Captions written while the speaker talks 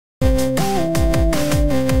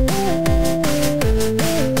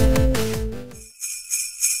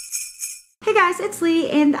guys, it's Lee,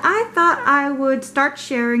 and I thought I would start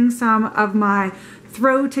sharing some of my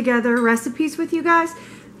throw together recipes with you guys.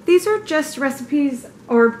 These are just recipes,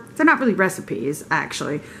 or they're not really recipes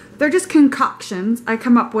actually. They're just concoctions I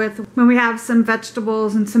come up with when we have some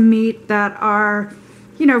vegetables and some meat that are,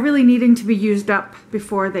 you know, really needing to be used up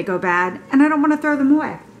before they go bad, and I don't want to throw them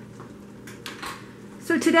away.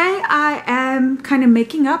 So today I am kind of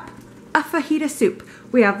making up a fajita soup.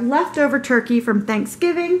 We have leftover turkey from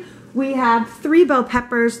Thanksgiving. We have 3 bell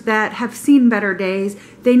peppers that have seen better days.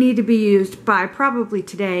 They need to be used by probably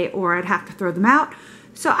today or I'd have to throw them out.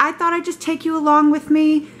 So I thought I'd just take you along with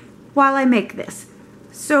me while I make this.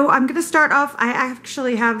 So I'm gonna start off, I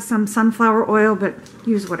actually have some sunflower oil, but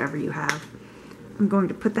use whatever you have. I'm going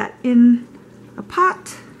to put that in a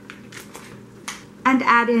pot and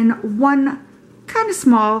add in 1 kind of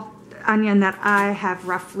small onion that I have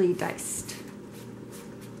roughly diced.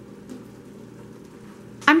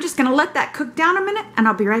 I'm just gonna let that cook down a minute and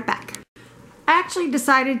I'll be right back. I actually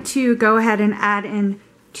decided to go ahead and add in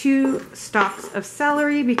 2 stalks of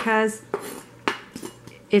celery because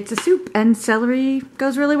it's a soup and celery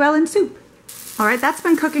goes really well in soup. All right, that's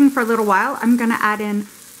been cooking for a little while. I'm gonna add in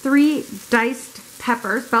 3 diced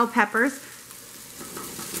peppers, bell peppers.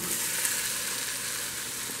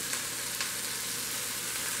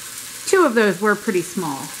 Two of those were pretty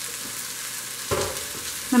small.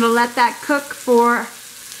 I'm gonna let that cook for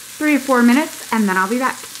 3 or 4 minutes and then I'll be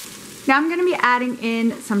back. Now I'm gonna be adding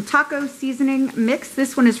in some taco seasoning mix.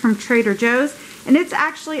 This one is from Trader Joe's and it's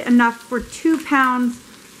actually enough for 2 pounds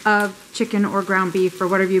of chicken or ground beef or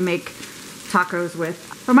whatever you make tacos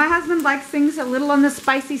with. But my husband likes things a little on the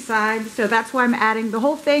spicy side, so that's why I'm adding the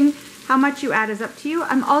whole thing. How much you add is up to you.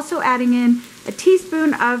 I'm also adding in a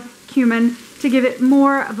teaspoon of cumin to give it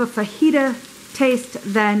more of a fajita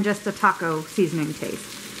taste than just a taco seasoning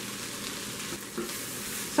taste.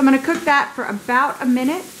 So I'm going to cook that for about a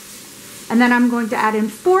minute, and then I'm going to add in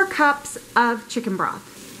 4 cups of chicken broth.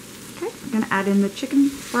 Okay, I'm going to add in the chicken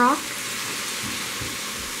broth.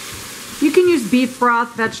 You can use beef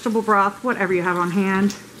broth, vegetable broth, whatever you have on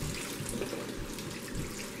hand.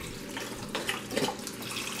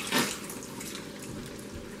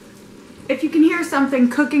 If you can hear something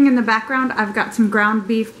cooking in the background, I've got some ground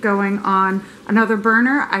beef going on another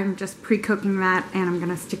burner. I'm just pre-cooking that and I'm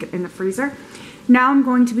gonna stick it in the freezer. Now I'm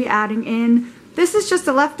going to be adding in, this is just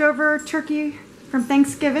a leftover turkey from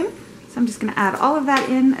Thanksgiving. So I'm just gonna add all of that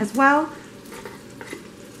in as well.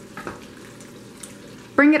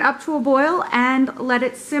 Bring it up to a boil and let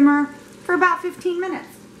it simmer for about 15 minutes.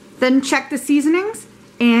 Then check the seasonings,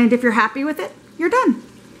 and if you're happy with it, you're done.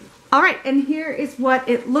 All right, and here is what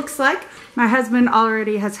it looks like. My husband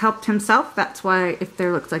already has helped himself. That's why if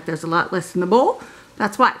there looks like there's a lot less in the bowl,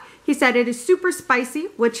 that's why. He said it is super spicy,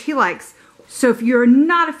 which he likes. So if you're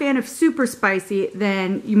not a fan of super spicy,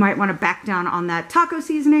 then you might want to back down on that taco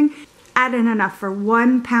seasoning. Add in enough for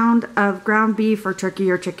 1 pound of ground beef or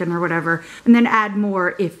turkey or chicken or whatever, and then add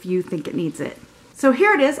more if you think it needs it. So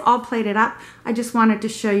here it is, all plated up. I just wanted to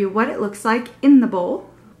show you what it looks like in the bowl.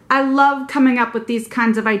 I love coming up with these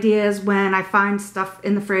kinds of ideas when I find stuff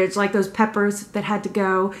in the fridge, like those peppers that had to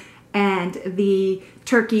go and the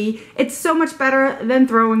turkey. It's so much better than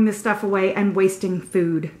throwing this stuff away and wasting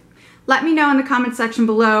food. Let me know in the comment section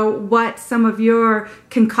below what some of your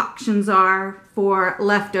concoctions are for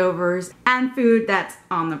leftovers and food that's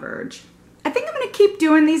on the verge. I think I'm gonna keep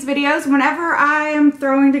doing these videos. Whenever I am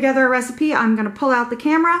throwing together a recipe, I'm gonna pull out the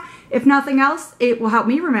camera. If nothing else, it will help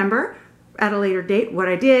me remember at a later date what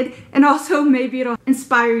I did, and also maybe it'll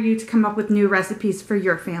inspire you to come up with new recipes for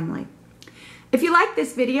your family. If you like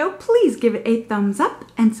this video, please give it a thumbs up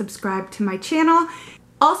and subscribe to my channel.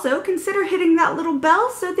 Also, consider hitting that little bell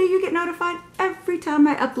so that you get notified every time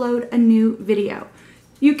I upload a new video.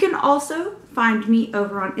 You can also find me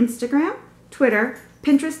over on Instagram, Twitter,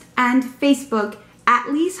 Pinterest, and Facebook at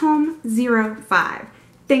LeighsHome05.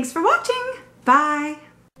 Thanks for watching. Bye.